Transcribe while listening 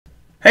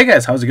Hey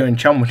guys, how's it going?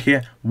 Chalmwood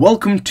here.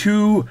 Welcome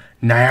to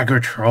Niagara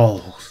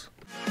Trolls.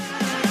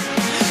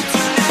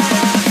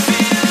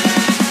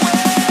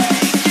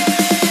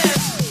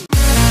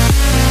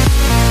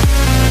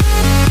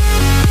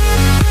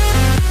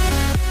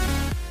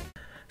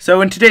 So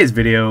in today's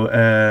video,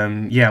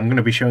 I'm going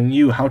to be showing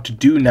you how to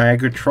do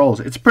Niagara Trolls.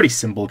 It's a pretty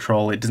simple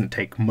troll. It doesn't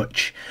take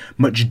much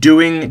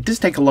doing. It does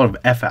take a lot of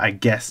effort, I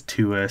guess,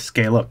 to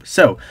scale up.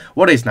 So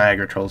what is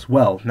Niagara Trolls?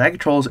 Well, Niagara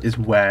Trolls is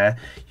where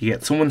you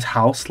get someone's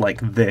house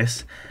like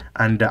this,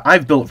 and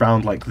I've built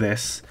round like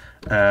this,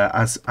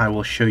 as I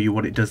will show you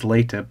what it does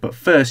later. But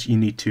first you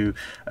need to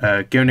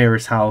go near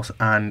his house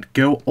and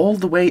go all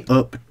the way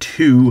up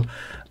to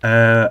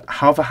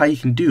however high you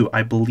can do.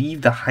 I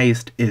believe the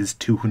highest is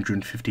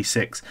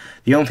 256.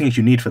 The only things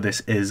you need for this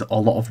is a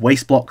lot of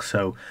waste blocks,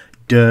 so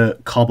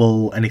dirt,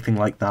 cobble, anything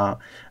like that.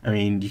 I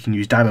mean, you can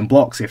use diamond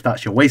blocks if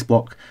that's your waste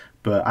block,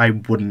 but I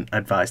wouldn't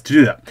advise to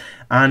do that.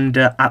 And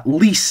at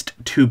least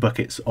 2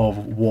 buckets of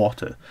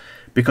water.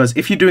 Because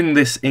if you're doing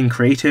this in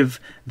creative,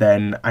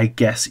 then I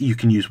guess you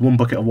can use 1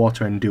 bucket of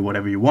water and do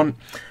whatever you want.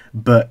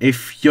 But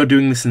if you're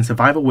doing this in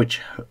survival,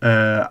 which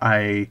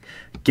I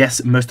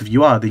guess most of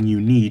you are, then you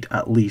need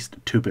at least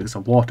 2 buckets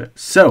of water.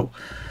 So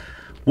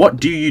what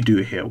do you do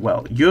here?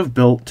 Well, you have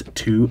built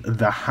to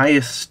the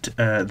highest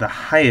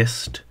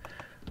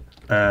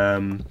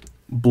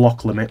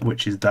block limit,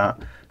 which is that.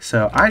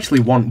 So I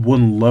actually want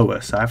 1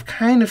 lower, so I've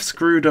kind of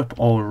screwed up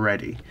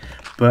already,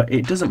 but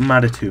it doesn't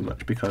matter too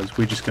much because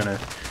we're just gonna,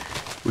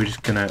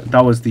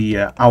 that was the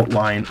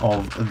outline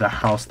of the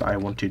house that I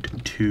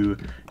wanted to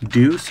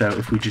do. So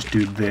if we just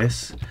do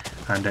this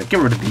and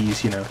get rid of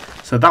these,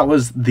 so that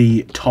was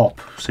the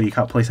top, so you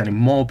can't place any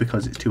more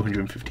because it's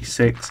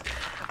 256.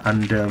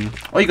 And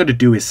all you got to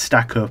do is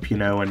stack up,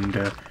 and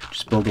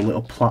just build a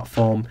little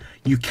platform.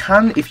 You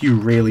can, if you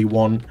really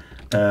want,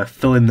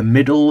 fill in the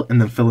middle and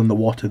then fill in the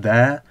water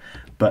there,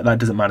 but that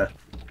doesn't matter.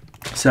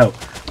 So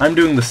I'm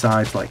doing the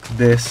sides like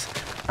this.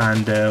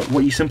 And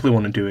what you simply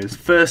want to do is,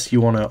 first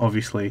you want to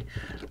obviously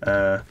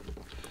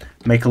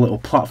make a little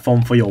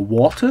platform for your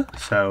water.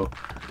 So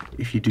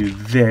if you do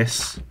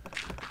this,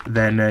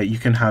 then you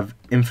can have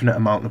infinite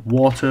amount of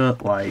water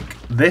like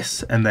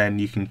this, and then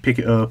you can pick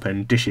it up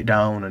and dish it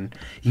down, and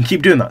you can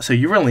keep doing that. So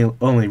you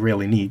only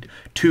really need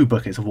 2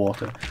 buckets of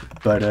water.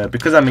 But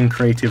because I'm in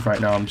creative right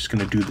now, I'm just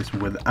going to do this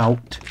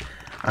without.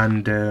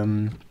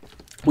 And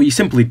what you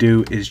simply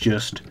do is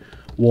just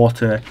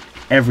water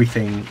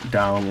everything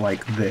down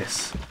like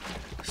this.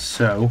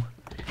 So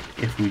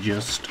if we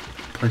just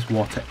place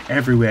water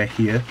everywhere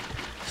here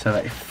so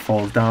that it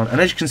falls down,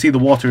 and as you can see, the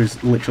water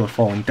is literally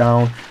falling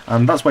down,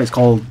 and that's why it's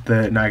called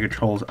the Niagara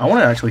Trolls. I want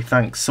to actually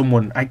thank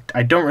someone,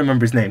 I don't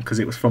remember his name because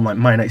it was from like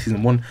My Night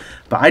Season 1,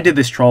 but I did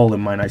this troll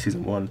in My Night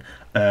Season 1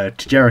 to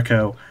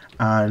Jericho,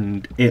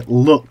 and it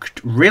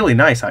looked really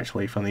nice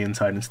actually from the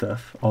inside and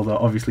stuff, although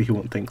obviously he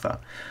wouldn't think that.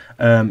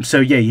 So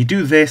yeah, you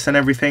do this and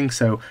everything.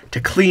 So to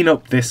clean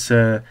up this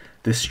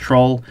this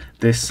troll,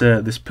 this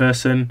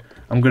person,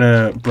 I'm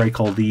gonna break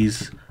all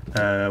these,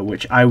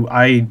 which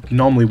I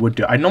normally would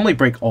do. I normally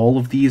break all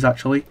of these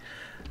actually,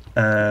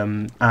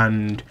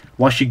 and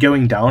whilst you're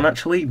going down,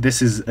 actually,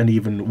 this is an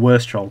even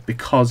worse troll,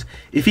 because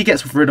if he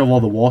gets rid of all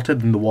the water,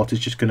 then the water's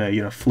just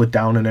gonna flood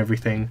down and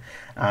everything,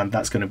 and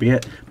that's gonna be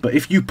it. But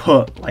if you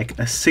put like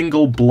a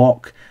single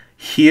block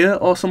here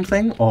or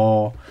something,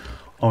 or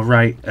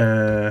right,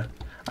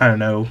 I don't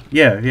know,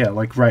 yeah,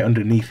 like right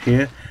underneath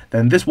here,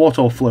 then this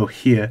water will flow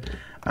here.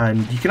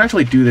 And you can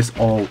actually do this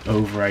all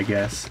over, I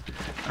guess,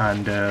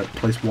 and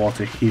place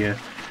water here,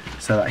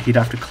 so that he'd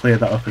have to clear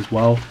that up as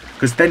well,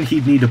 because then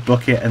he'd need a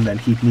bucket, and then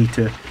he'd need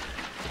to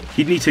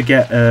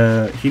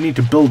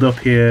build up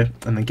here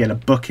and then get a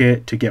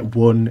bucket to get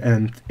 1,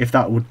 and if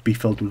that would be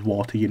filled with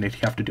water, you'd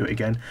have to do it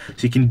again.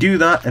 So you can do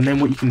that, and then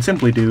what you can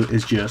simply do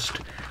is just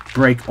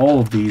break all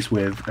of these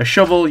with a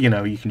shovel. You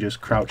can just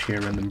crouch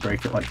here and then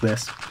break it like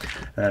this,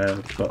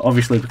 but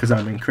obviously because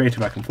I'm in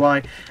creative I can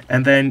fly,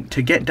 and then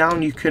to get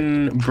down you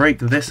can break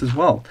this as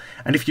well.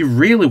 And if you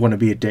really want to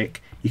be a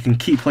dick, you can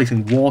keep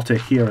placing water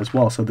here as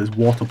well, so there's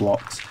water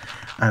blocks,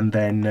 and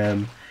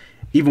then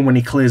even when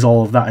he clears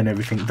all of that and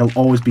everything, there'll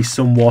always be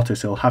some water,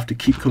 so he'll have to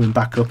keep coming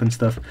back up and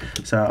stuff.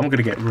 So I'm going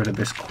to get rid of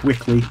this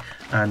quickly,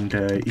 and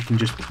you can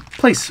just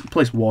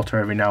place water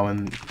every now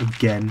and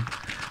again,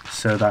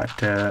 so that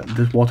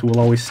the water will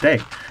always stay.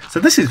 So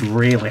this is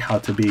really how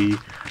to be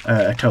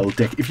a total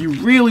dick. If you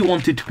really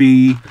wanted to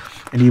be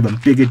an even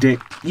bigger dick,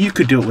 you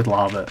could do it with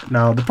lava.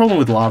 Now the problem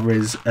with lava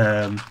is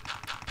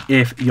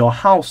if your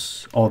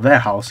house, or their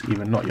house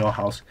even, not your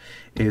house,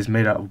 is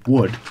made out of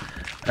wood,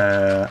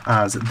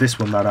 as this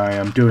one that I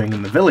am doing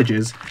in the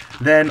villages,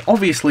 then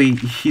obviously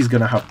he's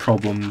going to have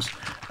problems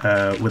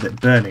with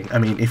it burning. I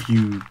mean, if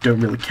you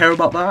don't really care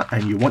about that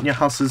and you want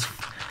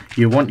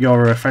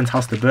your friend's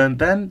house to burn,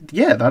 then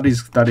yeah, that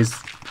is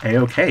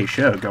A-okay,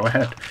 sure, go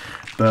ahead.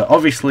 But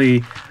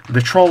obviously,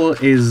 the troll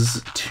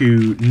is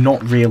to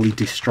not really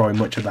destroy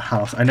much of the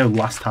house. I know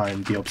last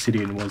time the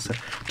obsidian was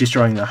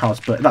destroying the house,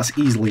 but that's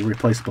easily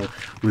replaceable.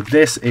 With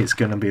this, it's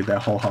going to be their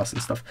whole house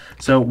and stuff.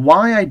 So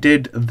why I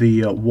did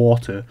the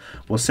water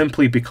was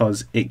simply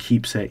because it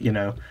keeps it, you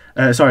know...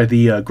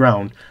 the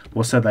ground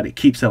was so that it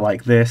keeps it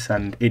like this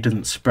and it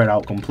doesn't spread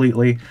out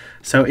completely.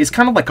 So it's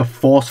kind of like a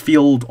force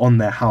field on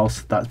their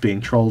house that's being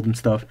trolled and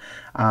stuff.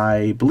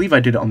 I believe I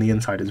did it on the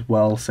inside as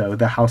well, so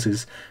their house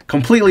is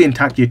completely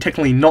intact. You're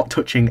technically not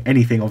touching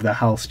anything of their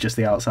house, just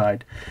the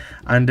outside.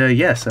 And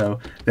yeah, so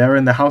they're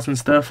in the house and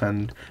stuff,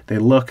 and they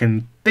look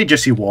and they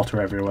just see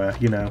water everywhere,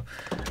 you know.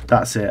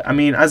 That's it. I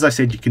mean, as I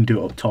said, you can do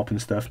it up top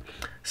and stuff.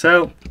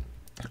 So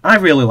I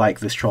really like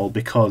this troll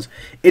because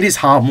it is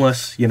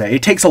harmless. You know,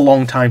 it takes a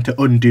long time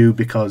to undo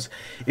because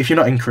if you're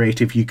not in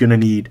creative, you're gonna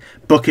need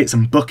buckets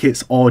and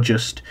buckets, or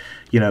just,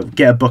 you know,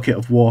 get a bucket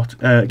of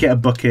water,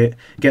 get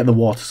the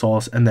water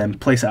source, and then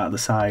place it at the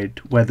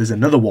side where there's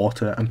another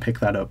water and pick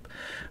that up.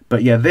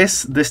 But yeah,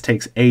 this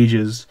takes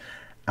ages,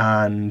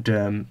 and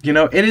you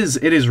know, it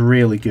is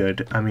really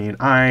good. I mean,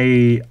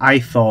 I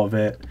thought of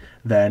it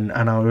then,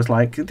 and I was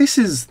like, this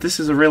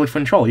is a really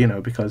fun troll, you know,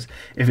 because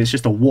if it's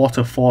just a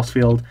water force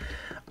field,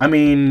 I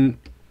mean,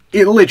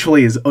 it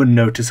literally is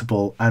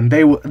unnoticeable, and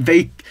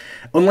they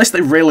unless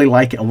they really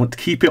like it and want to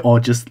keep it or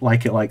just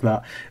like it like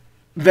that,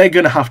 they're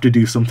gonna have to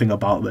do something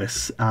about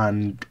this,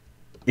 and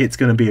it's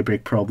going to be a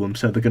big problem.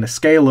 So they're going to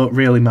scale up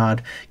really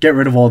mad, get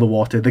rid of all the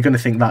water. They're going to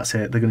think that's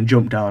it. They're going to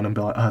jump down and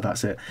be like, oh,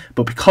 that's it.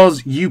 But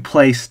because you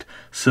placed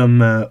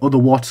some other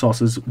water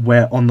sources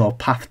where on their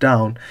path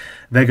down,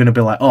 they're going to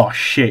be like, oh,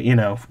 shit, you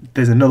know,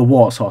 there's another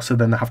water source. So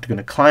then they have to going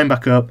to climb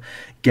back up,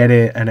 get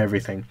it, and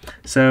everything.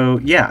 So,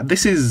 yeah,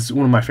 this is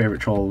one of my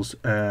favourite trolls.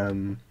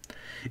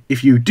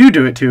 If you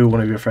do it to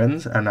one of your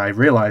friends, and I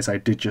realise I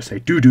did just say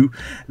do,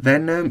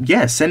 then,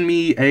 yeah, send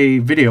me a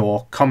video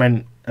or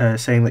comment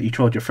saying that you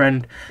trolled your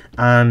friend,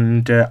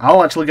 and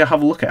I'll actually go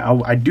have a look at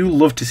it. I do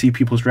love to see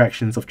people's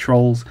reactions of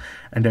trolls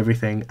and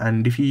everything,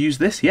 and if you use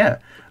this, yeah.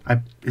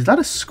 Is that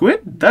a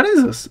squid?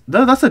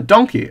 That's a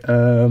donkey.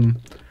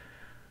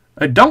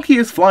 A donkey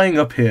is flying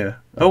up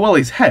here. Oh, well,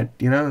 his head,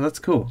 you know, that's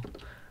cool.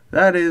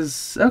 That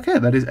is, okay,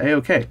 that is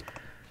A-okay.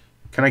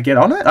 Can I get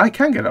on it? I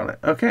can get on it.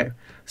 Okay.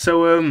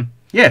 So,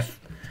 yeah.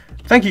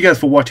 Thank you guys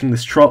for watching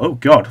this troll. Oh,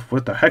 God,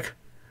 what the heck?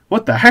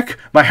 What the heck?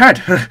 My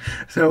head!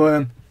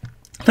 So,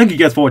 thank you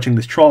guys for watching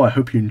this troll. I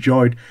hope you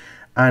enjoyed.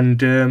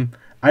 And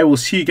I will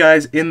see you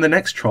guys in the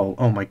next troll.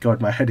 Oh my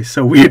god, my head is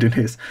so weird in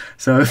this.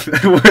 So,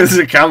 where's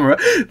the camera?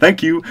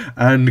 Thank you,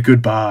 and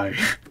goodbye.